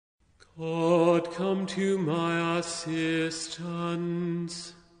Lord, come to my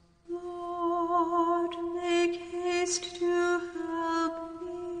assistance. Lord, make haste to help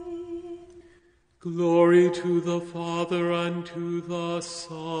me. Glory to the Father, and to the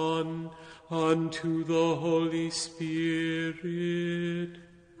Son, and to the Holy Spirit.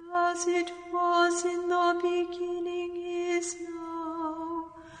 As it was in the beginning, is now,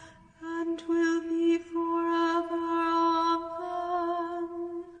 and will be forever.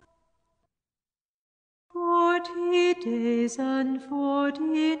 Amen. 40 days and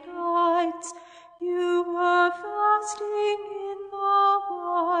 40 nights you were fasting in the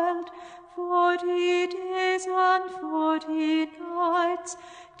wild, 40 days and 40 nights,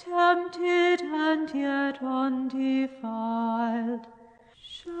 tempted and yet undefiled.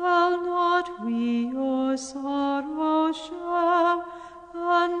 Shall not we your sorrow share,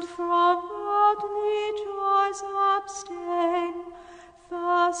 and from worldly joys abstain,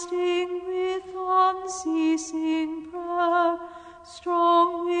 fasting with unceasing prayer,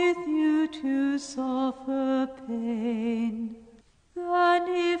 strong with you to suffer pain? Then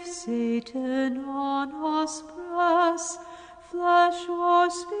if Satan on us press, flesh or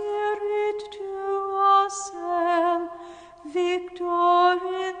spirit to assail, victor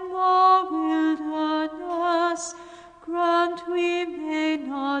in the wilderness, grant we may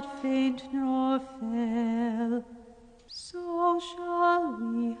not faint nor fail. So shall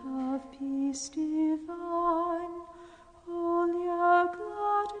we have peace divine, holier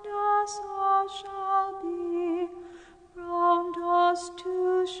gladness us shall be, round us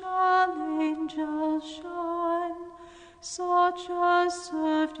too shall angels shine, such as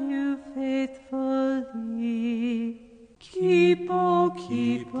served you faithfully. Keep, O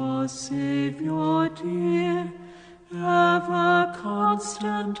keep us, Saviour dear, ever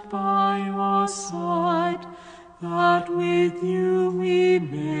constant by your side, that with you we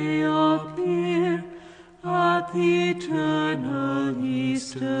may appear at the eternal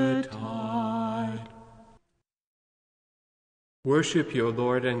Eastertide. Worship your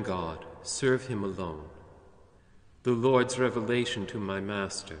Lord and God, serve him alone. The Lord's revelation to my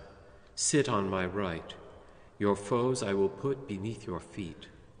Master, sit on my right. Your foes I will put beneath your feet.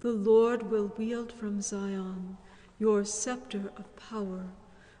 The Lord will wield from Zion your scepter of power.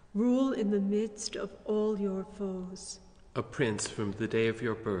 Rule in the midst of all your foes. A prince from the day of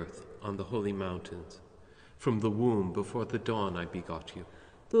your birth on the holy mountains. From the womb before the dawn I begot you.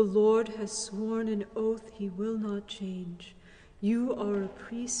 The Lord has sworn an oath he will not change. You are a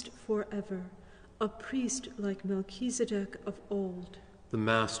priest forever, a priest like Melchizedek of old. The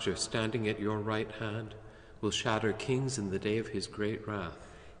Master, standing at your right hand, will shatter kings in the day of his great wrath.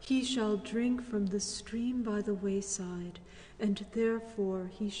 He shall drink from the stream by the wayside, and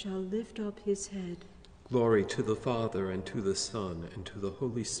therefore he shall lift up his head. Glory to the Father, and to the Son, and to the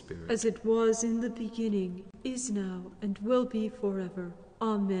Holy Spirit. As it was in the beginning, is now, and will be forever.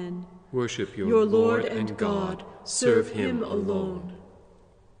 Amen. Worship your Lord and God. Serve him alone.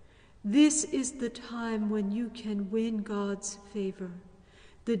 This is the time when you can win God's favor,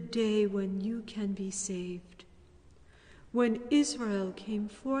 the day when you can be saved. When Israel came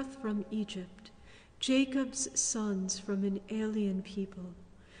forth from Egypt, Jacob's sons from an alien people,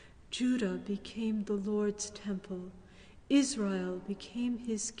 Judah became the Lord's temple, Israel became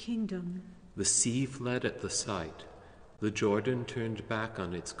his kingdom. The sea fled at the sight, the Jordan turned back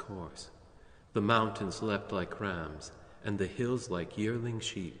on its course. The mountains leapt like rams, and the hills like yearling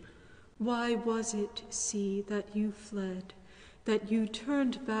sheep. Why was it, sea, that you fled, that you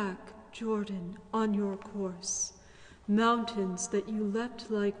turned back, Jordan, on your course? Mountains that you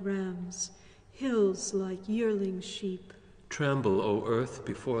leapt like rams, hills like yearling sheep. Tremble, O earth,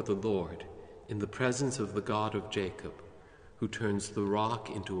 before the Lord, in the presence of the God of Jacob, who turns the rock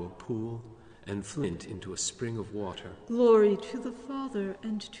into a pool and flint into a spring of water. Glory to the Father,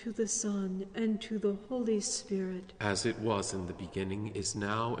 and to the Son, and to the Holy Spirit. As it was in the beginning, is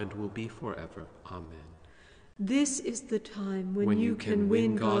now, and will be forever. Amen. This is the time when you can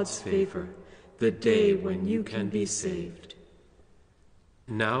win God's favor, the day when you can be saved.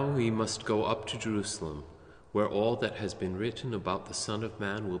 Now we must go up to Jerusalem, where all that has been written about the Son of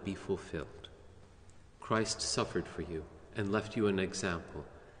Man will be fulfilled. Christ suffered for you, and left you an example,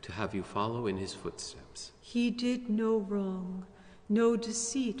 to have you follow in his footsteps. He did no wrong, no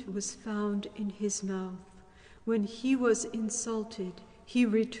deceit was found in his mouth. When he was insulted, he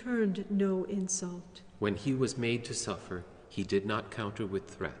returned no insult. When he was made to suffer, he did not counter with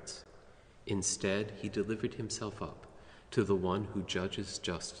threats. Instead, he delivered himself up to the one who judges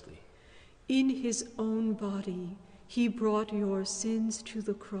justly. In his own body, he brought your sins to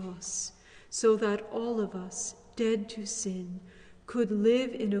the cross, so that all of us, dead to sin, could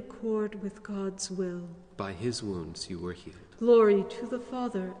live in accord with God's will. By his wounds you were healed. Glory to the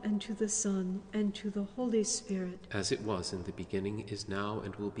Father, and to the Son, and to the Holy Spirit. As it was in the beginning, is now,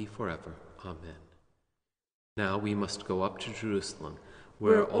 and will be forever. Amen. Now we must go up to Jerusalem,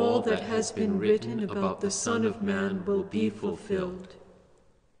 where all that has been written about the Son of Man will be fulfilled.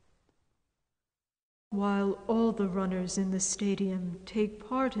 While all the runners in the stadium take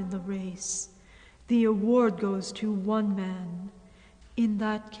part in the race, the award goes to one man. In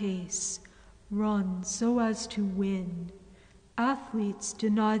that case, run so as to win. Athletes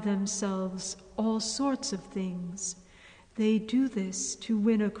deny themselves all sorts of things. They do this to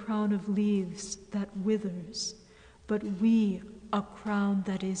win a crown of leaves that withers, but we a crown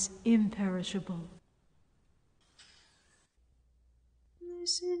that is imperishable.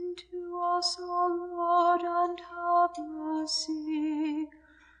 Listen to us, O Lord, and have mercy,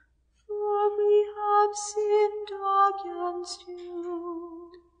 for we have sinned against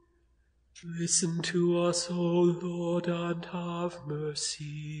you. Listen to us, O Lord, and have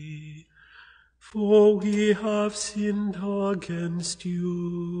mercy, for we have sinned against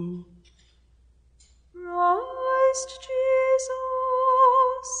you. Christ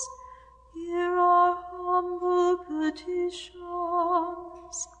Jesus, hear our humble petitions.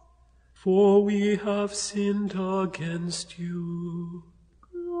 For we have sinned against you.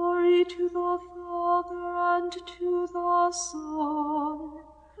 Glory to the Father, and to the Son,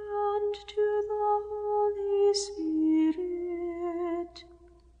 and to the Holy Spirit.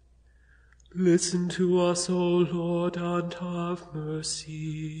 Listen to us, O Lord, and have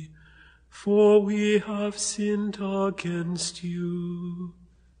mercy, for we have sinned against you.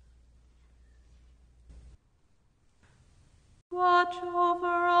 Watch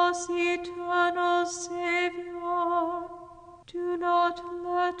over us, eternal Saviour. Do not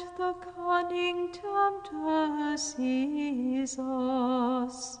let the cunning tempter seize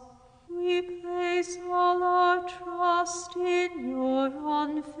us. We place all our trust in your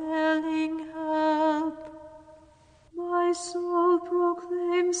unfailing help. My soul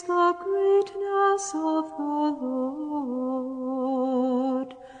proclaims the greatness of the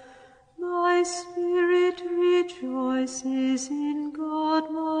Lord. My spirit rejoices in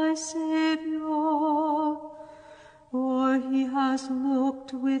God my Saviour, for he has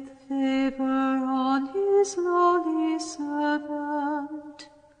looked with favor on his lowly servant.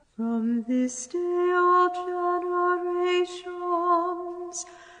 From this day all generations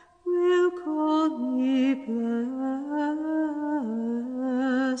will call me blessed.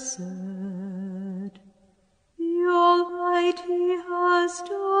 The Almighty has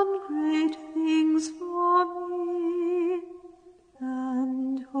done great things for me,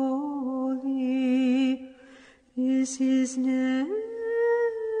 and holy is his name.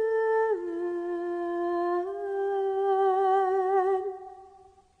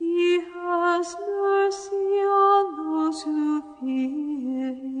 He has mercy on those who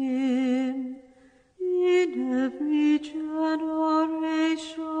fear him in every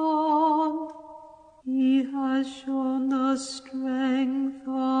generation. He has shown the strength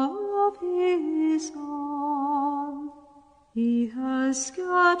of his arm. He has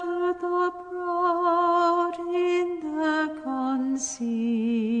scattered the proud in their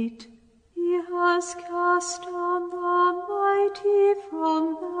conceit. He has cast down the mighty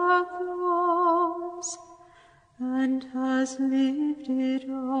from their thrones, and has lifted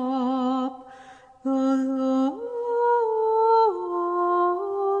up the lowly.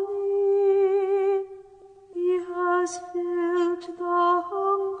 He has filled the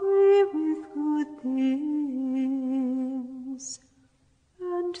hungry with good things,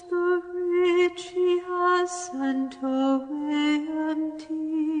 and the rich he has sent away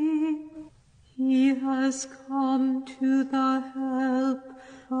empty. He has come to the help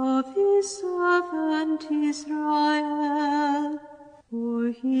of his servant Israel, for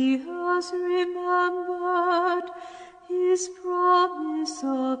he has remembered his promise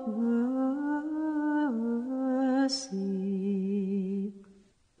of mercy,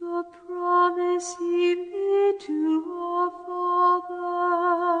 the promise he made to our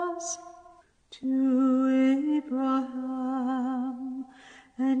fathers, to Abraham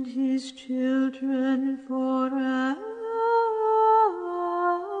and his children forever.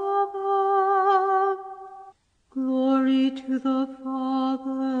 Glory to the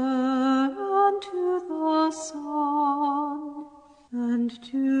Father, and to the Son, and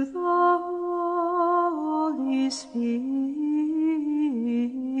to the Holy Spirit.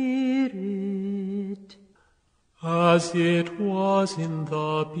 As it was in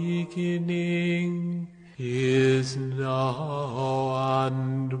the beginning, is now,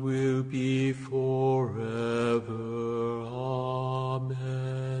 and will be forever.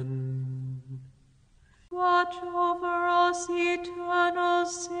 Amen. Watch over us, eternal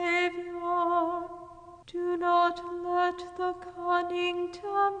Saviour. Do not let the cunning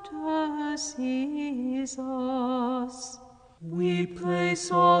tempter seize us. We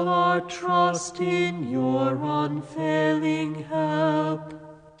place all our trust in your unfailing help.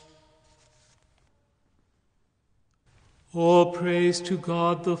 All praise to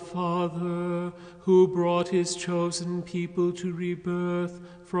God the Father, who brought his chosen people to rebirth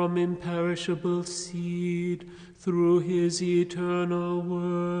from imperishable seed through his eternal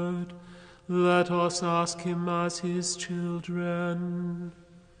word. Let us ask him as his children.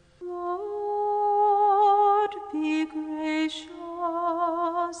 Lord, be gracious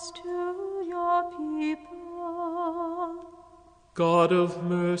to your people. God of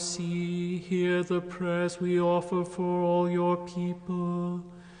mercy, hear the prayers we offer for all your people.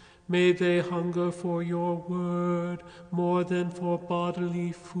 May they hunger for your word more than for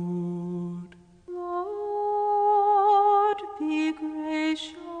bodily food. Lord, be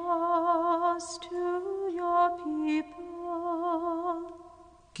gracious to your people.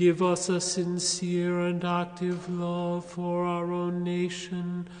 Give us a sincere and active love for our own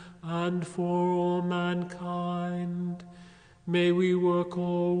nation and for all mankind. May we work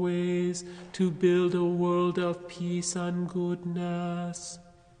always to build a world of peace and goodness.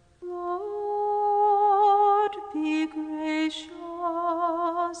 Lord, be gracious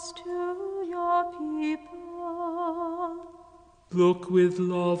to your people. Look with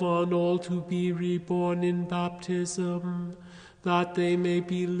love on all to be reborn in baptism, that they may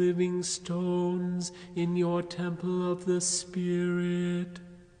be living stones in your temple of the Spirit.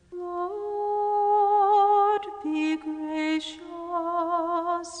 Lord, be gracious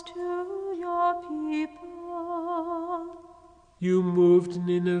to your people. You moved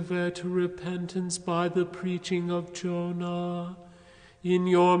Nineveh to repentance by the preaching of Jonah. In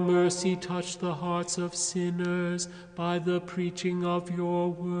your mercy touch the hearts of sinners by the preaching of your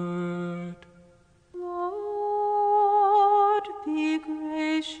word. Lord, be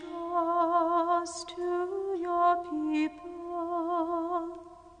gracious to your people.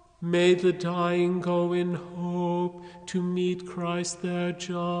 May the dying go in hope to meet Christ their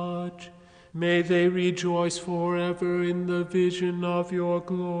judge. May they rejoice forever in the vision of your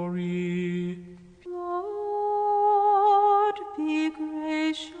glory. Lord, be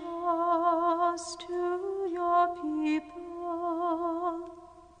gracious to your people.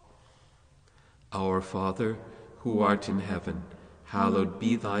 Our Father, who art in heaven, hallowed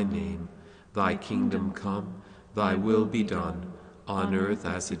be thy name. Thy kingdom come, thy will be done, on earth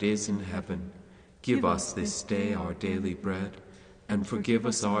as it is in heaven. Give us this day our daily bread, and forgive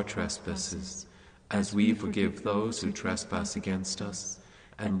us our trespasses, as we forgive those who trespass against us.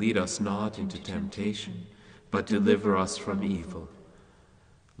 And lead us not into temptation, but deliver us from evil.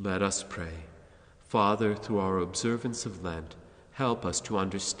 Let us pray. Father, through our observance of Lent, help us to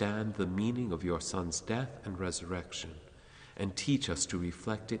understand the meaning of your Son's death and resurrection, and teach us to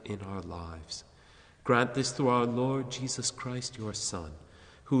reflect it in our lives. Grant this through our Lord Jesus Christ, your Son,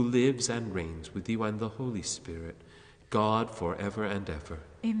 who lives and reigns with you and the Holy Spirit, God forever and ever.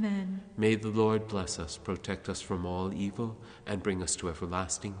 Amen. May the Lord bless us, protect us from all evil, and bring us to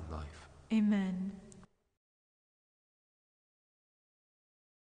everlasting life. Amen.